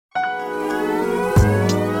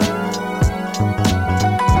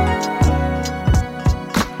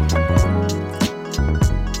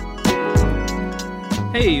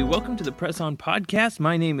welcome to the Press On Podcast.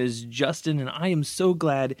 My name is Justin, and I am so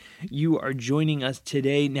glad you are joining us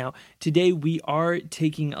today. Now, today we are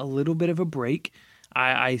taking a little bit of a break.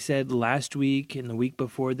 I said last week and the week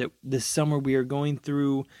before that this summer we are going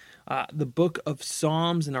through the book of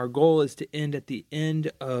Psalms, and our goal is to end at the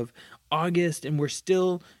end of August, and we're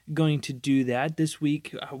still going to do that. This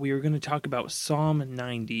week we are going to talk about Psalm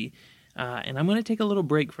 90. And I'm going to take a little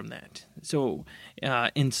break from that. So,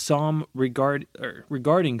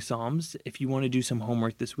 regarding Psalms, if you want to do some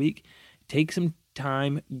homework this week, take some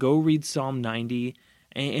time, go read Psalm 90,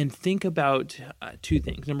 and think about two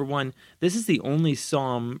things. Number one, this is the only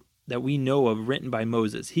psalm that we know of written by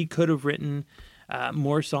Moses. He could have written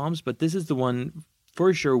more psalms, but this is the one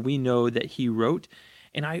for sure we know that he wrote.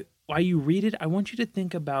 And while you read it, I want you to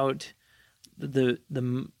think about the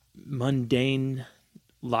mundane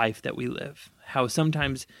life that we live. How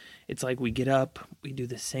sometimes it's like we get up, we do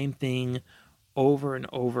the same thing over and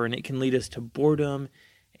over, and it can lead us to boredom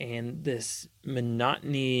and this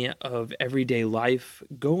monotony of everyday life.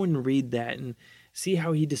 Go and read that and see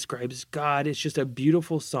how he describes God. It's just a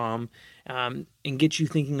beautiful psalm, and gets you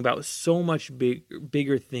thinking about so much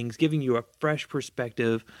bigger things, giving you a fresh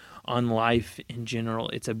perspective on life in general.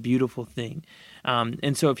 It's a beautiful thing.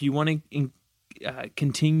 And so if you want to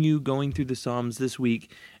continue going through the Psalms this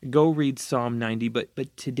week, go read Psalm 90.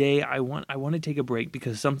 But today I want to take a break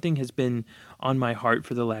because something has been on my heart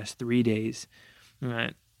for the last 3 days,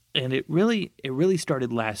 and it really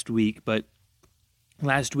started last week. But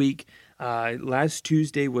last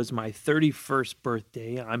Tuesday was my 31st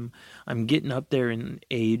birthday. I'm getting up there in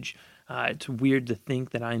age. It's weird to think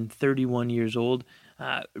that I'm 31 years old.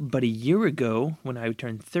 But a year ago, when I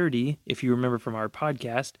turned 30, if you remember from our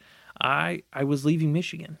podcast, I was leaving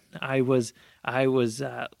Michigan. I was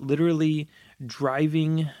literally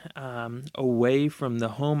driving away from the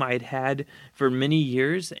home I'd had for many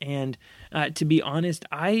years, and to be honest,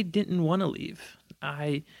 I didn't want to leave.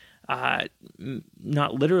 Not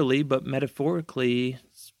literally, but metaphorically,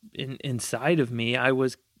 inside of me, I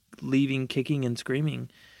was leaving, kicking and screaming.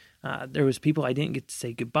 There was people I didn't get to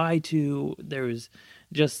say goodbye to. There was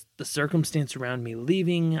just the circumstance around me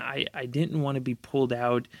leaving. I didn't want to be pulled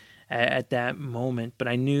out at that moment, but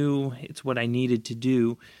I knew it's what I needed to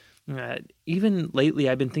do. Even lately,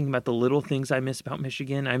 I've been thinking about the little things I miss about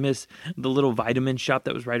Michigan. I miss the little vitamin shop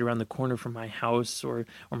that was right around the corner from my house, or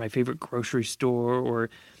my favorite grocery store,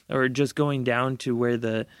 or just going down to where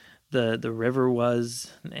the river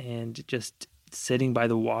was and just sitting by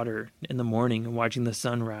the water in the morning and watching the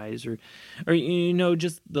sunrise, or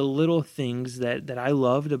just the little things that I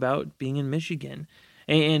loved about being in Michigan.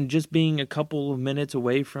 And just being a couple of minutes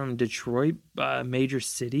away from Detroit, major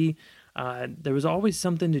city, there was always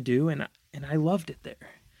something to do, and I loved it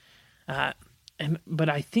there. But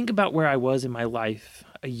I think about where I was in my life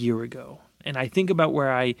a year ago, and I think about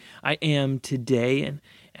where I am today,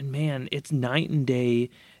 and man, it's night and day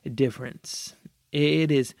difference.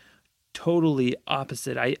 It is totally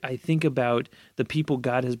opposite. I think about the people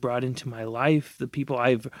God has brought into my life, the people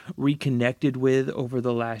I've reconnected with over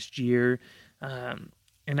the last year.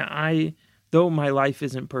 And though my life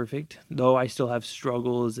isn't perfect, though I still have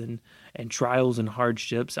struggles and trials and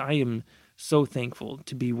hardships, I am so thankful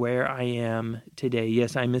to be where I am today.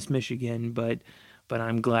 Yes, I miss Michigan, but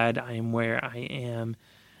I'm glad I am where I am.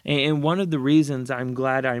 And one of the reasons I'm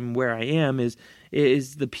glad I'm where I am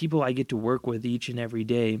is the people I get to work with each and every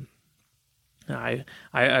day.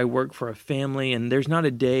 I work for a family, and there's not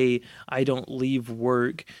a day I don't leave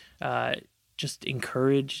work just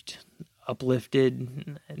encouraged,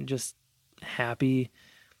 uplifted, and just happy.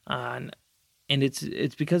 And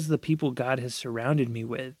it's because of the people God has surrounded me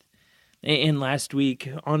with. And last week,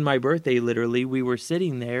 on my birthday, literally, we were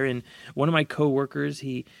sitting there, and one of my coworkers,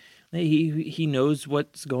 he knows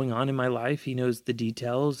what's going on in my life. He knows the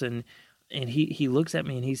details, and he looks at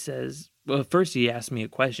me and he says, well, first he asked me a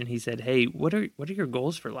question. He said, "Hey, what are your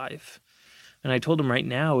goals for life?" And I told him right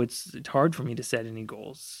now it's hard for me to set any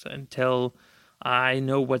goals until I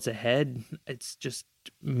know what's ahead. It's just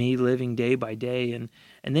me living day by day. And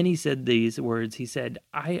then he said these words. He said,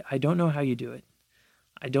 I don't know how you do it.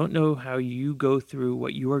 I don't know how you go through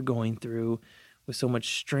what you are going through with so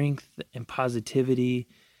much strength and positivity.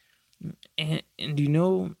 And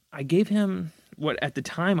I gave him what at the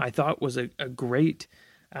time I thought was a great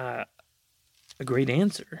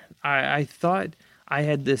answer. I thought I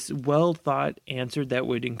had this well-thought answer that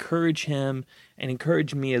would encourage him and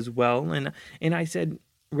encourage me as well. And I said,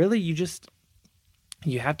 really,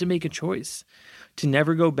 you have to make a choice to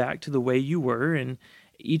never go back to the way you were. And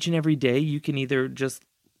each and every day you can either just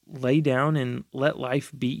lay down and let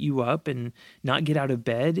life beat you up and not get out of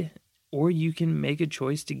bed, or you can make a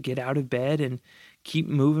choice to get out of bed and keep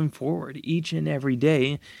moving forward each and every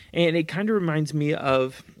day. And it kind of reminds me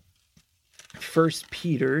of First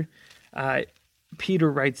Peter.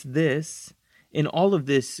 Peter writes this: "In all of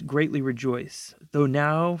this greatly rejoice, though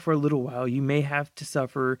now for a little while you may have to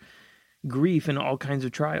suffer grief in all kinds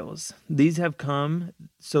of trials. These have come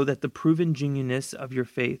so that the proven genuineness of your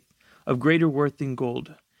faith, of greater worth than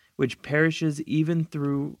gold, which perishes even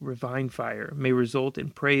through refined fire, may result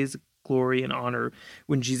in praise, glory, and honor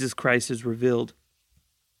when Jesus Christ is revealed."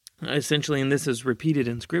 Essentially, and this is repeated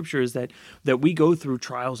in Scripture, is that we go through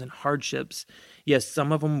trials and hardships. Yes,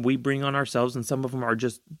 some of them we bring on ourselves and some of them are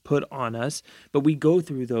just put on us, but we go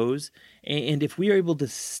through those. And if we are able to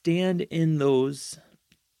stand in those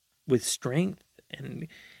with strength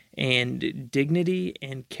and dignity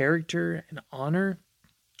and character and honor,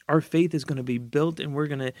 our faith is going to be built and we're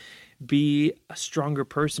going to be a stronger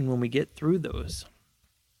person when we get through those.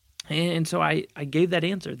 And so I gave that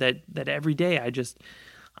answer that every day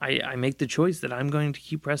I make the choice that I'm going to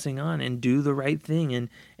keep pressing on and do the right thing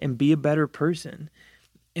and be a better person.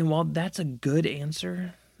 And while that's a good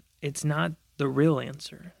answer, it's not the real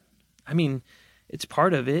answer. I mean, it's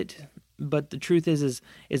part of it, but the truth is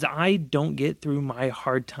I don't get through my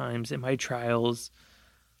hard times and my trials.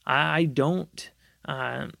 I don't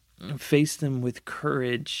face them with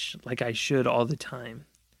courage like I should all the time.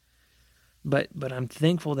 But I'm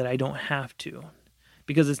thankful that I don't have to,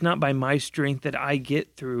 because it's not by my strength that I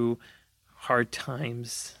get through hard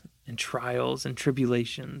times and trials and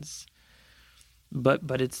tribulations,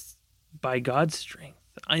 but it's by God's strength.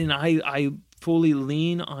 And I fully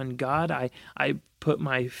lean on God. I put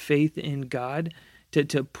my faith in God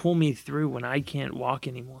to pull me through when I can't walk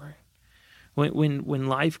anymore. When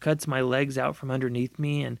life cuts my legs out from underneath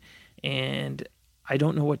me and I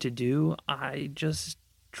don't know what to do, I just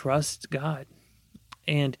trust God.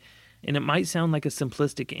 And it might sound like a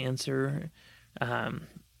simplistic answer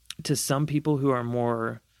to some people who are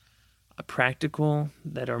more practical,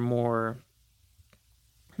 that are more,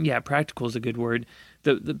 practical is a good word.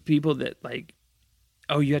 The people that like,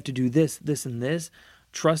 oh, you have to do this, this, and this.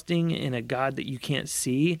 Trusting in a God that you can't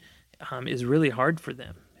see is really hard for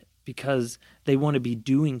them because they want to be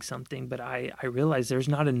doing something. But I realize there's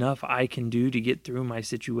not enough I can do to get through my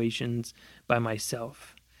situations by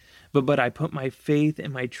myself. But I put my faith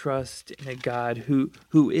and my trust in a God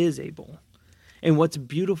who is able. And what's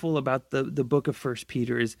beautiful about the book of First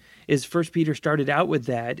Peter is First Peter started out with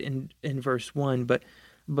that in verse 1,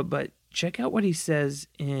 but check out what he says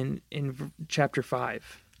in chapter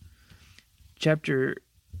 5. Chapter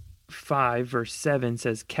 5, verse 7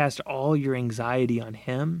 says, "Cast all your anxiety on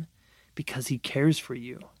him because he cares for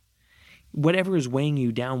you." Whatever is weighing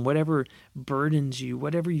you down, whatever burdens you,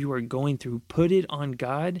 whatever you are going through, put it on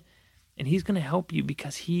God, and he's going to help you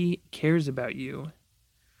because he cares about you.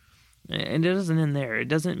 And it doesn't end there. It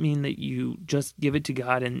doesn't mean that you just give it to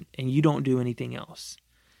God and you don't do anything else.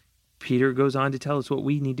 Peter goes on to tell us what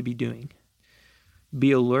we need to be doing.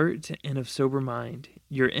 "Be alert and of sober mind.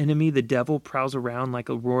 Your enemy, the devil, prowls around like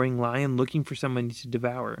a roaring lion looking for someone to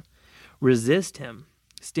devour. Resist him.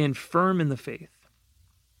 Stand firm in the faith,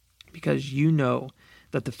 because you know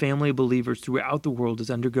that the family of believers throughout the world is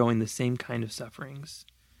undergoing the same kind of sufferings."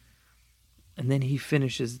 And then he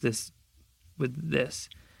finishes this with this: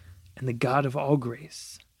 "And the God of all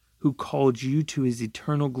grace, who called you to his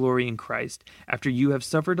eternal glory in Christ, after you have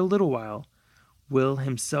suffered a little while, will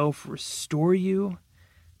himself restore you,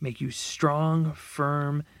 make you strong,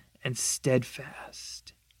 firm, and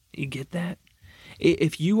steadfast." You get that?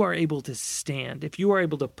 If you are able to stand, if you are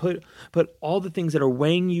able to put all the things that are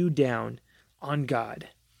weighing you down on God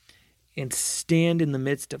and stand in the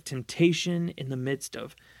midst of temptation, in the midst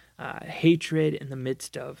of hatred, in the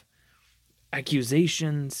midst of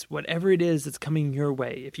accusations, whatever it is that's coming your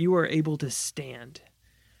way, if you are able to stand,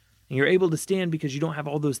 and you're able to stand because you don't have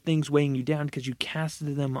all those things weighing you down because you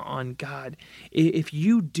casted them on God, if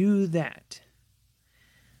you do that,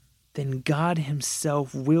 then God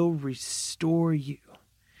himself will restore you.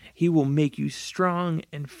 He will make you strong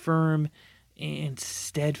and firm and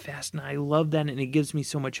steadfast. And I love that, and it gives me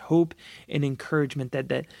so much hope and encouragement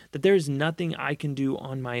that there's nothing I can do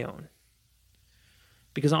on my own.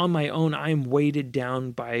 Because on my own, I am weighted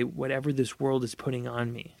down by whatever this world is putting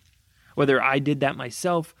on me. Whether I did that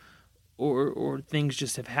myself or things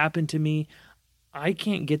just have happened to me, I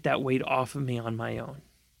can't get that weight off of me on my own.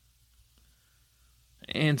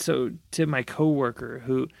 And so to my coworker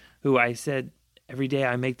who I said every day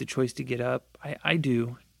I make the choice to get up, I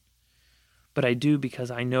do. But I do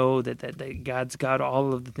because I know that God's got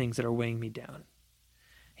all of the things that are weighing me down.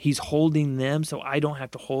 He's holding them so I don't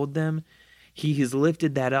have to hold them. He has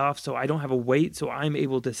lifted that off, so I don't have a weight, so I'm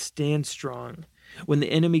able to stand strong. When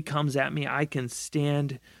the enemy comes at me, I can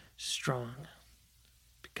stand strong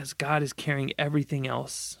because God is carrying everything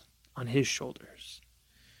else on his shoulders.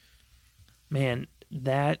 Man,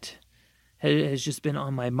 that has just been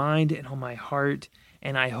on my mind and on my heart,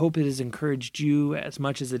 and I hope it has encouraged you as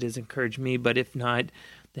much as it has encouraged me. But if not,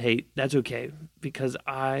 hey, that's okay, because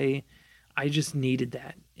I just needed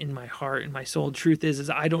that in my heart and my soul. Truth is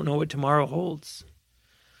I don't know what tomorrow holds.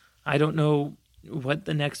 I don't know what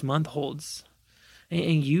the next month holds.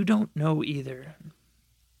 And you don't know either.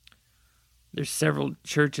 There's several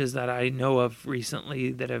churches that I know of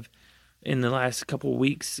recently that have, in the last couple of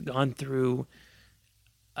weeks, gone through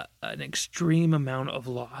an extreme amount of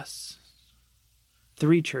loss.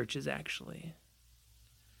 3 churches, actually.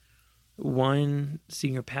 One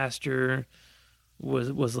senior pastor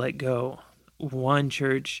was let go. One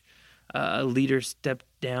church, a leader stepped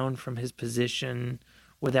down from his position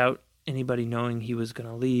without anybody knowing he was going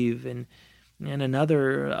to leave, and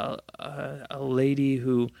another a lady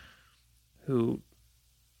who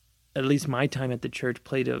at least my time at the church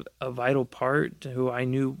played a vital part, who I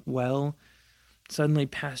knew well, suddenly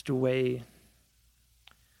passed away.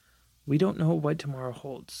 We don't know what tomorrow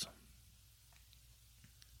holds.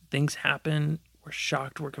 Things happen. We're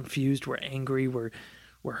shocked. We're confused. We're angry. We're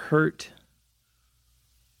hurt.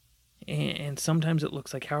 And sometimes it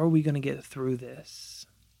looks like, how are we going to get through this?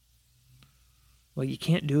 Well, you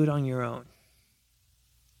can't do it on your own.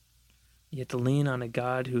 You have to lean on a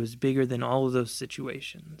God who is bigger than all of those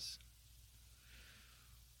situations.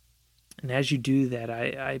 And as you do that,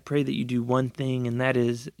 I pray that you do one thing, and that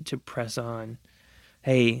is to press on.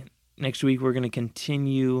 Hey, next week we're going to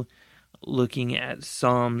continue looking at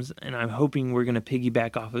Psalms, and I'm hoping we're going to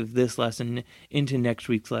piggyback off of this lesson into next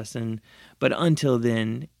week's lesson. But until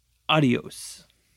then, adios.